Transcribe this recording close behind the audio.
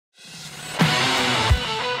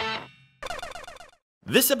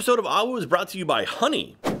This episode of AHWU is brought to you by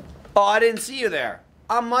Honey. Oh, I didn't see you there.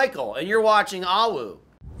 I'm Michael, and you're watching AHWU.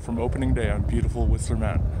 From opening day on beautiful Whistler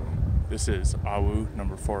Mountain, this is AHWU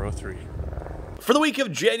number 403. For the week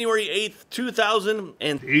of January 8th,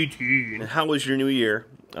 2018. How was your new year?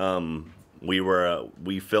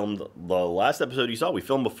 We filmed the last episode you saw. We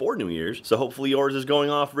filmed before New Year's, so hopefully yours is going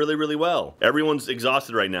off really, really well. Everyone's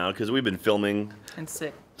exhausted right now because we've been filming and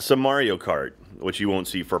sick. Some Mario Kart, which you won't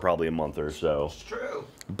see for probably a month or so. It's true.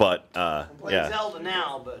 But I'm playing Zelda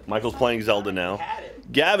now, but Michael's playing Zelda now.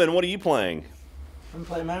 Gavin, what are you playing? I'm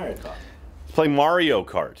playing Mario Kart. He's playing Mario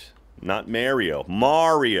Kart, not Mario.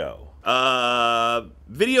 Mario.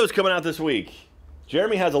 Videos coming out this week.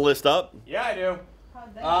 Jeremy has a list up. Yeah, I do.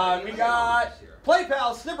 We got Play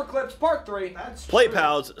Pals Snipper Clips Part 3. Play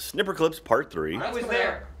Pals Snipper Clips Part 3. I was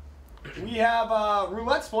there. We have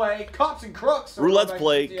Roulette's Play Cops and Crooks. Roulette's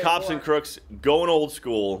Play Cops and Crooks, going old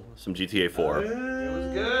school. Some GTA 4. It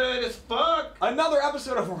was good as fuck. Another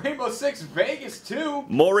episode of Rainbow Six Vegas 2.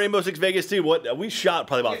 More Rainbow Six Vegas 2. What we shot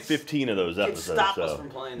probably about 15 of those episodes. Stop us from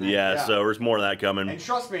playing that. Yeah, so there's more of that coming. And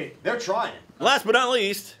trust me, they're trying. Last but not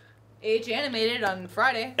least, AH Animated on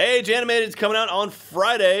Friday. AH Animated is coming out on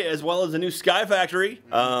Friday, as well as the new Sky Factory,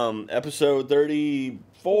 episode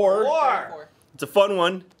 34. It's a fun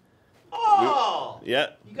one. Oh! Yeah.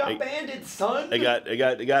 You got banded, son. It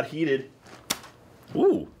got heated.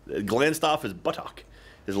 Ooh, it glanced off his buttock,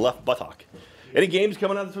 his left buttock. Any games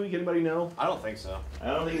coming out this week? Anybody know? I don't think so. I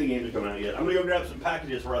don't think any games are coming out yet. I'm gonna go grab some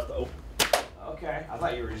packages for us to open. Okay, I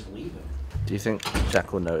thought you were just leaving. Do you think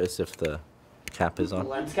Jack will notice if the cap is on?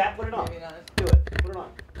 Lens cap, put it on. Maybe not. Do it. Put it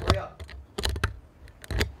on. Hurry up.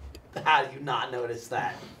 How do you not notice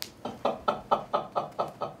that?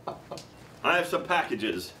 I have some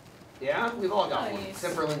packages. Yeah, we've all got one. Nice.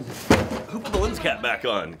 Except for Lindsay. Who put the lens cap back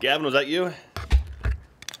on? Gavin, was that you?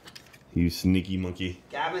 You sneaky monkey.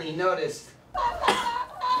 Gavin, he noticed. I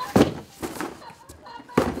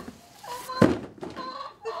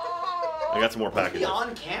got some more Be packages.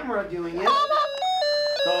 on camera doing it.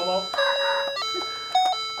 Tomo.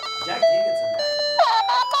 Jack did get some packages.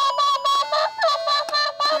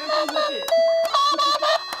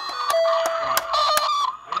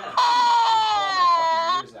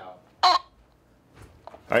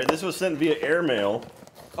 All right, this was sent via airmail.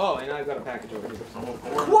 Oh, and I've got a package over here.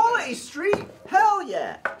 Quality Street? Hell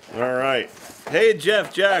yeah! All right. Hey,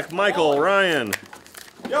 Jeff, Jack, Michael, Ryan.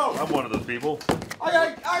 Yo! I'm one of those people. I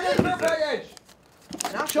got a package!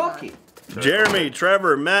 Not Chucky. Jeremy,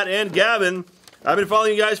 Trevor, Matt, and Gavin. I've been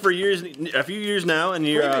following you guys for years, a few years now, and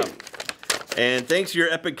and thanks to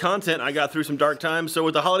your epic content, I got through some dark times. So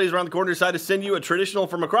with the holidays around the corner, I decided to send you a traditional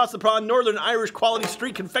from across the pond, Northern Irish quality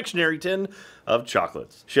street confectionery tin of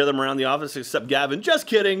chocolates. Share them around the office, except Gavin. Just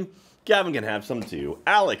kidding. Gavin can have some too.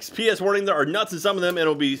 Alex, P.S. warning, there are nuts in some of them, and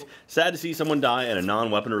it'll be sad to see someone die in a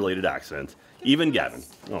non-weapon related accident. Even Gavin.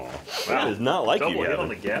 Oh, that is not like you,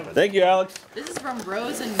 Gavin. Thank you, Alex. This is from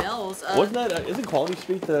Rose and Mills. Wasn't that, isn't Quality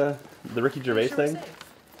Street the Ricky Gervais thing?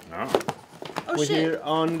 No. Oh, We're shit. here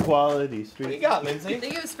on Quality Street. What you got, Lindsay?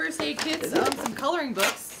 They gave us first aid kits, some coloring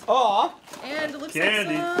books, Aw. and it looks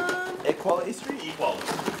Candy. like some... At Quality Street? Equality.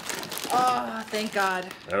 Oh, thank God.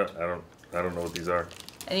 I don't know what these are.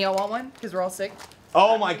 And y'all want one? Because we're all sick?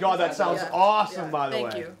 Oh my god, that sounds Yeah. awesome, Yeah. by the way.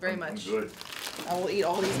 Thank you very much. Good. I will eat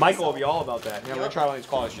all these Michael will myself. be all about that. Yeah, we're gonna try one of these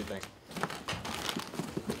Quality Street things.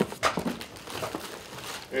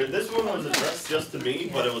 This one was addressed just to me,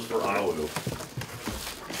 but it was for AHWU.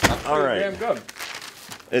 All right. Damn good.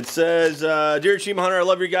 It says, Dear Achievement Hunter, I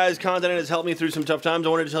love your guys' content. It has helped me through some tough times. I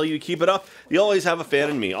wanted to tell you to keep it up. You always have a fan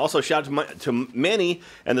in me. Also, shout out to Manny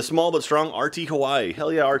and the small but strong RT Hawaii.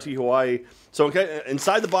 Hell yeah, RT Hawaii. So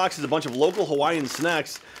inside the box is a bunch of local Hawaiian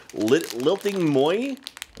snacks. Lilting Moi,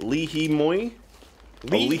 Lihi Moi.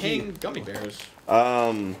 Lee King gummy bears.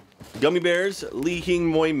 Gummy bears, Lee Hing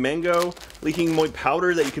Moi mango, Lee Hing Moi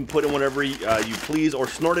powder that you can put in whatever you please, or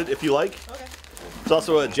snort it if you like. Okay. It's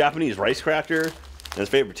also a Japanese rice cracker, and his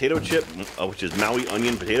favorite potato chip, which is Maui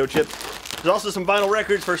onion potato chip. There's also some vinyl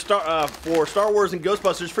records for Star Wars and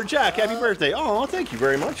Ghostbusters for Jack. Happy birthday! Oh, thank you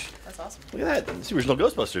very much. That's awesome. Look at that. It's the original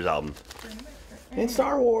Ghostbusters album. And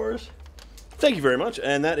Star Wars. Thank you very much.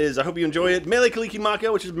 And that is, I hope you enjoy it. Mele Kaliki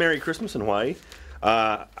Maka, which is Merry Christmas in Hawaii.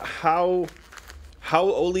 How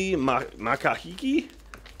Oli Makahiki,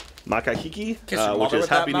 which is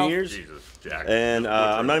Happy New Year's. Jesus, Jack. And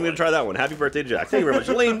I'm not even going to try that one. Happy birthday to Jack. Thank you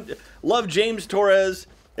very much. Love James Torres,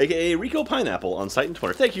 a.k.a. Rico Pineapple on site and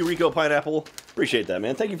Twitter. Thank you, Rico Pineapple. Appreciate that,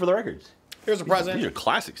 man. Thank you for the records. Here's a present. These are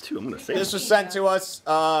classics, too. I'm going to say This was sent to us,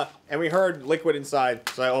 and we heard liquid inside,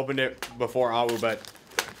 so I opened it before AHWU, but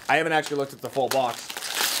I haven't actually looked at the full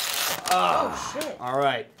box. Oh shit. All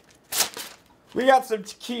right. We got some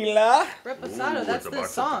tequila. Reposado, Ooh, that's it's a the box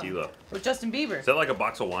of song tequila. with Justin Bieber. Is that like a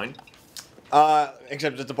box of wine?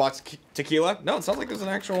 Except it's a box of tequila. No, it sounds like there's an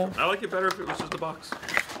actual. I like it better if it was just a box.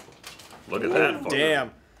 Look at that. fucker.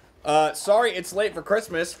 Damn. Sorry it's late for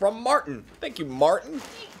Christmas from Martin. Thank you, Martin.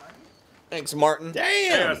 Thanks, Martin. Hey,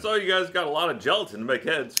 I Damn. saw you guys got a lot of gelatin to make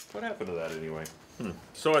heads. What happened to that anyway?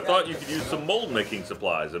 So I thought you could use some mold making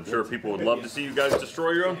supplies. I'm sure people would love to see you guys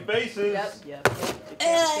destroy your own faces. Yep.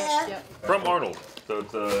 From Arnold. So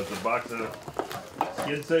it's a box of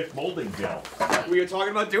skin safe molding gel. We were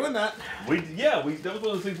talking about doing that. That was one of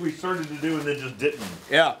those things we started to do and then just didn't.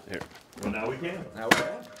 Yeah. Well, now we can.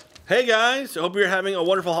 Hey guys, I hope you're having a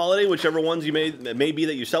wonderful holiday, whichever ones you may be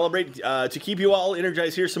that you celebrate. To keep you all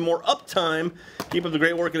energized, here's some more uptime. Keep up the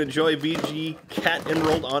great work and enjoy VG Cat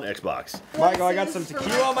Enrolled on Xbox. Michael, I got some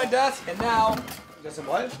tequila on my desk, and now got some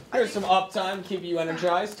what? Here's some uptime, keep you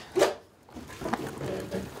energized.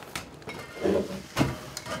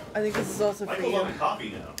 I think this is also for Michael you. loves coffee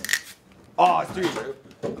now. Oh, dude.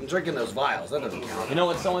 I'm drinking those vials. That doesn't count. You know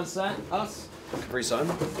what someone sent us? Capri Sun.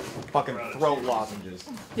 Fucking throat lozenges.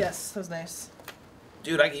 Yes, that was nice.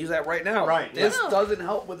 Dude, I can use that right now. Right. This Yeah. doesn't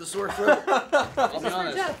help with the sore throat. I'll This be is for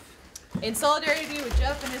honest. Jeff. In solidarity with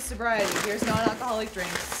Jeff and his sobriety, here's non-alcoholic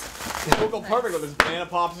drinks. He'll go perfect with his banana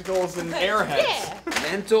popsicles and airheads. Yeah.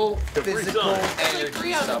 Mental, Capri physical, Sun. It's like energy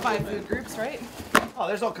 3 out of the 5 supplement. food groups, right? Oh,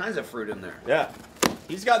 there's all kinds of fruit in there. Yeah.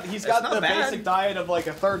 He's got not the bad. basic diet of like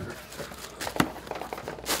a third.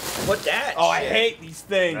 What that? Oh, I shit? hate these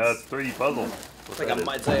things. That's 3D puzzle. It's like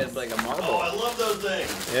it's like a marble. Oh, I love those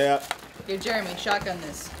things. Yeah. Give Jeremy, shotgun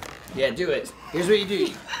this. Yeah, do it. Here's what you do.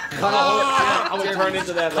 You cut a hole. I would turn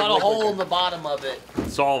into that. Cut a hole in the bottom of it.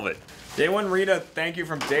 Solve it. Did anyone read a thank you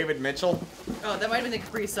from David Mitchell? Oh, that might have been the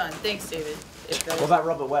Capri Sun. Thanks, David. If that was- about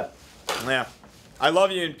Rubber Web? Yeah. I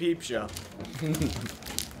love you in Peep Show.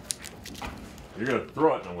 You're gonna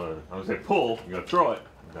throw it. I'm gonna say pull. You're gonna throw it.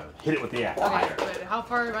 I'm gonna hit it with the axe. Okay, but how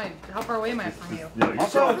far away am I from you? Yeah, you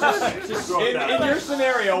throw it just throw it that In way. your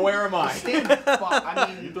scenario, where am I?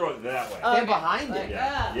 I You throw it that way. stand behind it.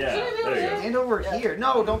 Yeah, there you go. Stand over here.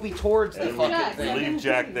 No, don't be towards the And fucking Jack, thing. leave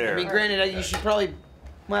Jack I there. mean, granted, you should probably.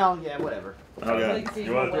 Well, yeah, whatever. Okay.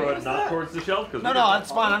 You want to throw it not towards the shelf? No,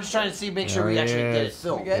 that's fine. I'm just trying to see, make sure we actually get it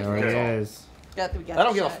filmed. We good? There it Okay. is. We got I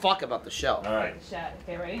don't the give a shot. fuck about the shell. All right. Shot.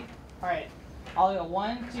 Okay, ready? All right. I'll go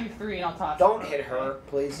 1, 2, 3, and I'll toss. Don't it. hit her,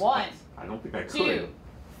 please. 1, I don't think I 2, could.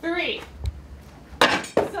 3.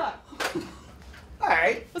 Suck. All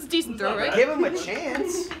right. Was a decent throw, Not right? bad. Give him a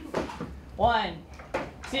chance. 1,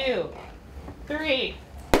 2, 3.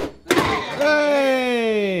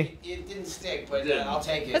 Hey! It didn't stick, but I'll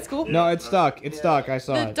take it. That's cool. No, it's stuck. It's stuck. I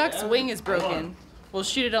saw The it. duck's wing is broken. We'll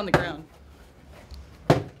shoot it on the ground.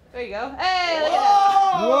 There you go. Hey, look at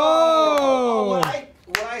that. Whoa!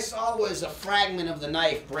 What I saw was a fragment of the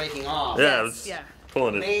knife breaking off. Yeah, it's Yeah.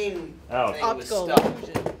 pulling The it main out. thing was Optical stuck.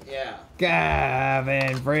 illusion. Yeah.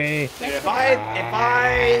 Gavin Free. If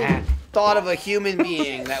I thought of a human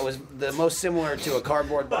being that was the most similar to a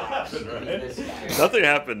cardboard box, it'd be this guy. Nothing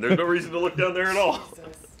happened. There's no reason to look down there at all.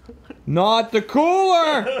 Not the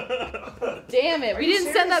cooler! Damn it. We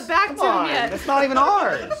didn't send that back to him yet. That's not even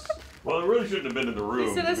ours. Well, it really shouldn't have been in the room.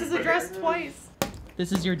 He sent us his address twice.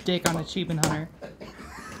 This is your dick on Achievement Hunter.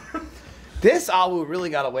 This AHWU really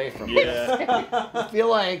got away from me. Yeah. I feel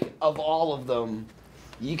like of all of them,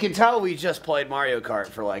 you can tell we just played Mario Kart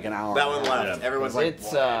for like an hour. That one left. Yeah. Everyone's like,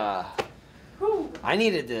 It's I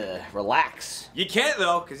needed to relax. you can't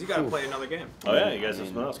though, because you gotta play another game. Oh yeah, you guys have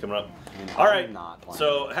something else coming up. And All I'm right. not playing.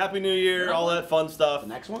 So happy New Year, all that fun stuff. the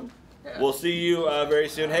next one? We'll see you very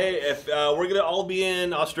soon. Hey, if we're gonna all be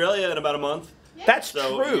in Australia in about a month, That's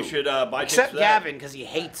so true. you should buy tickets Except for that. Gavin, because he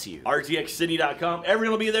hates you. RTXcity.com.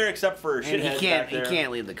 Everyone will be there except for And shitheads he back can't. He there.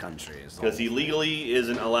 can't leave the country. Because he legally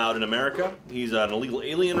isn't allowed in America. He's an illegal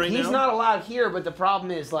alien right now. He's not allowed here, but the problem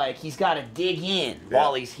is like he's got to dig in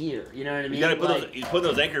while he's here. You know what I mean? He's gotta put Like, he's putting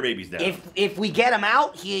those anchor babies down. if we get him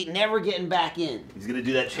out, he ain't never getting back in. He's gonna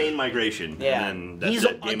do that chain migration. Yeah, And then that's he's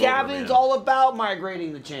it. Game Gavin's over, man. all about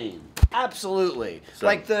migrating the chain. Absolutely. So-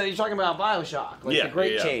 Like you're talking about BioShock, like the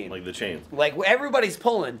great chain. Like the chain. Like everybody's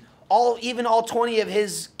pulling. Even all 20 of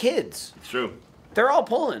his kids. It's true. They're all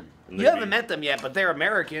pulling. And You they'd haven't be- met them yet, but they're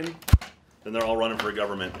American. Then they're all running for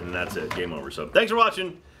government, and that's it. Game over. So thanks for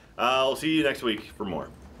watching. I'll see you next week for more.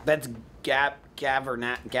 That's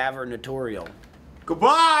gavernatorial.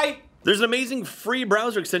 Goodbye! There's an amazing free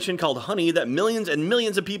browser extension called Honey that millions and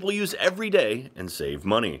millions of people use every day and save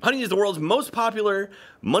money. Honey is the world's most popular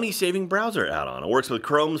money-saving browser add-on. It works with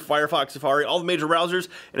Chrome, Firefox, Safari, all the major browsers,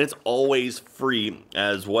 and it's always free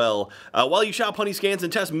as well. While you shop, Honey scans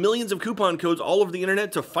and tests millions of coupon codes all over the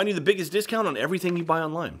internet to find you the biggest discount on everything you buy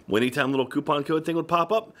online. When anytime a little coupon code thing would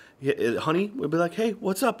pop up, Honey would be like, "Hey,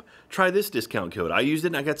 what's up? Try this discount code." I used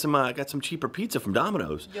it and I got some cheaper pizza from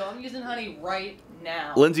Domino's. Yo, I'm using Honey right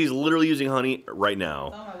now. Lindsay's literally using Honey right now.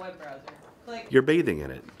 It's on my web browser. Click. You're bathing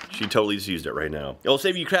in it. She totally just used it right now. It'll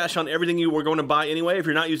save you cash on everything you were going to buy anyway. If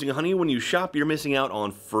you're not using Honey when you shop, you're missing out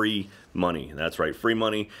on free money. That's right, free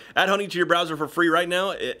money. Add Honey to your browser for free right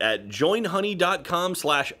now at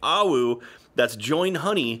joinhoney.com/AHWU. That's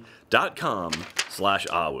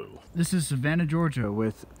joinhoney.com/AHWU. This is Savannah, Georgia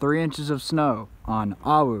with 3 inches of snow on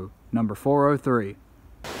AHWU number 403.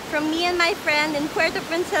 From me and my friend in Puerto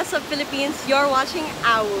Princesa, Philippines, you're watching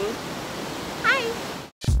AHWU. Hi!